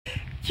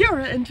Kia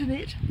ora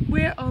Internet,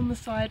 we're on the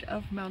side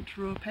of Mt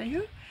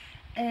Ruapehu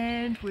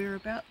and we're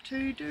about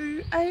to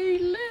do a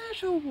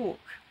little walk.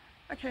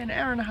 Okay, an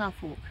hour and a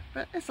half walk,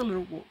 but it's a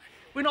little walk.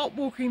 We're not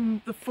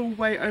walking the full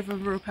way over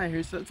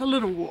Ruapehu, so it's a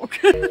little walk.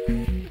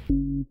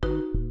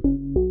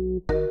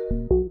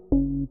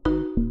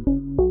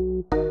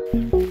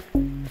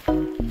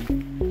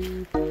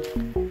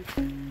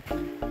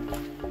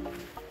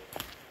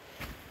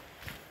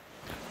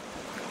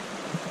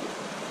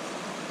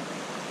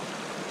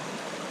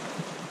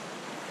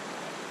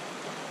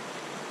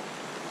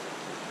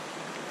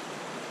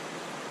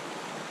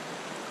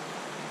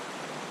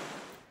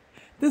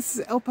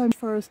 This alpine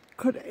forest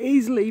could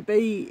easily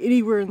be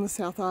anywhere in the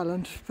South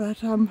Island,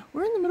 but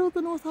we're in the middle of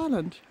the North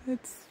Island.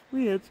 It's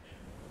weird.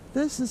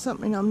 This is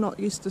something I'm not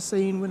used to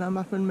seeing when I'm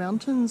up in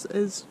mountains,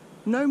 is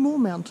no more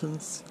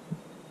mountains.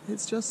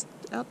 It's just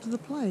out to the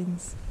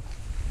plains.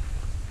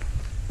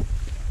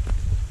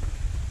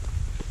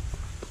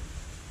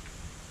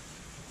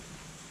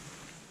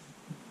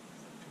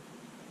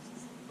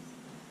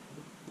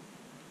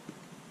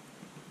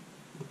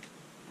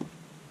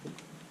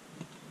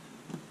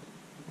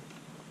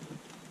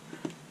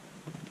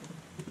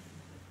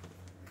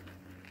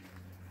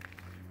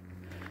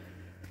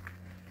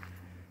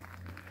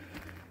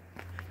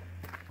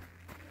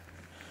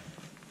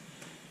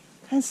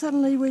 And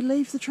suddenly we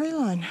leave the tree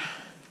line.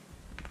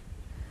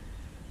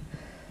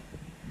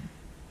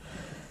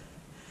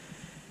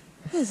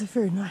 There's a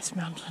very nice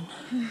mountain.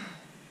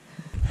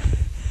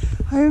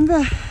 I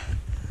remember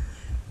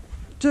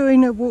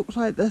doing a walk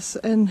like this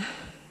in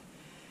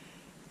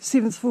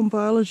 7th form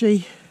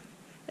biology,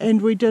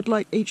 and we did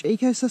like each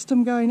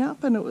ecosystem going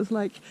up, and it was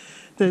like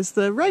there's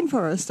the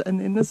rainforest,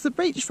 and then there's the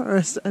beech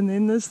forest, and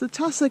then there's the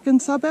tussock and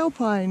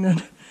subalpine,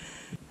 and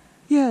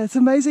yeah, it's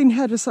amazing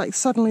how just like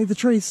suddenly the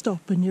trees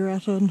stop and you're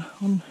out on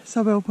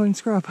subalpine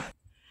scrub.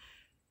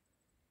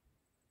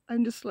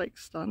 I'm just like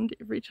stunned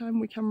every time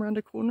we come around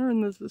a corner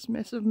and there's this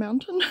massive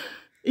mountain.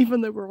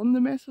 Even though we're on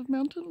the massive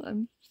mountain,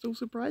 I'm still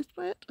surprised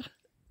by it.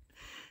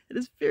 It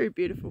is very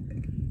beautiful.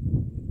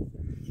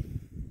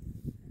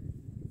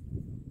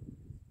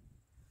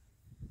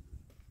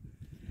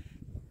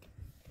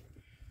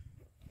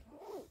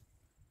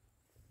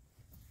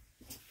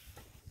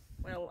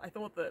 Well, I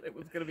thought that it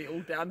was going to be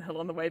all downhill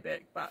on the way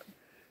back, but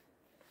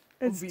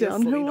it's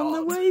downhill on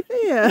the way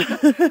there.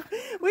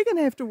 We're going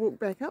to have to walk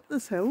back up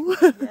this hill.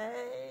 Yay!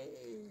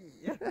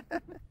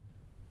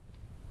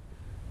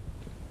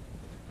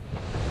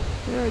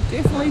 There are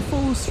definitely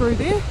falls through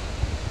there.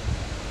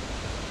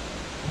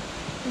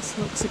 This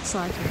looks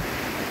exciting.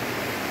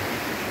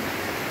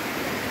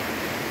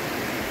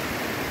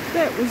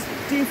 That was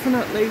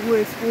definitely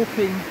worth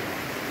walking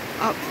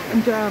up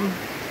and down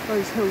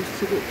those hills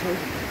to get to.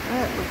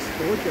 That looks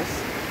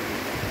gorgeous.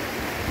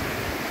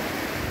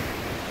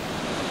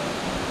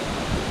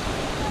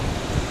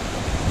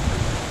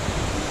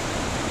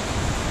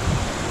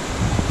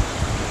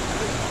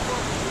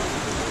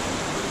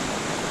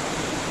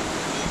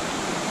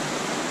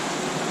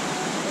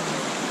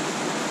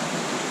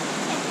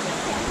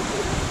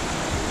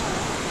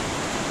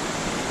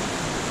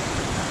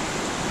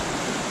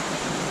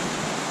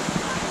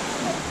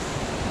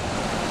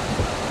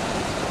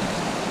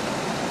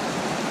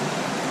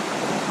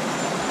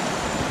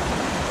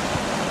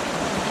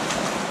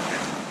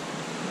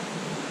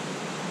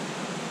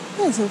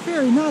 There's a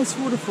very nice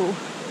waterfall.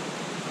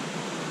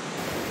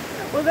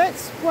 Well,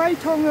 that's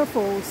Waitonga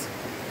Falls.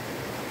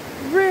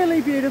 Really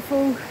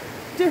beautiful.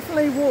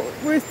 Definitely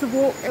worth the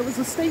walk. It was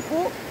a steep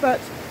walk, but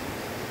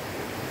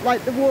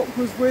like the walk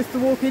was worth the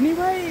walk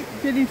anyway.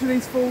 Getting to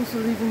these falls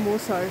was even more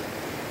so.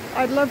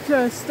 I'd love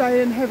to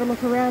stay and have a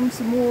look around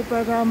some more,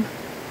 but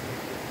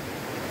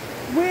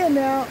we're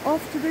now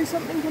off to do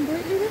something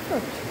completely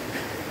different.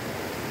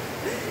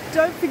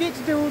 Don't forget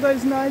to do all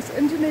those nice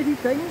internety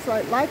things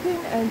like liking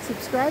and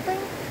subscribing,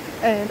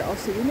 and I'll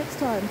see you next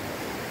time.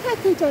 Ka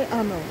kite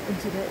anō,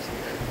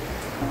 Internet.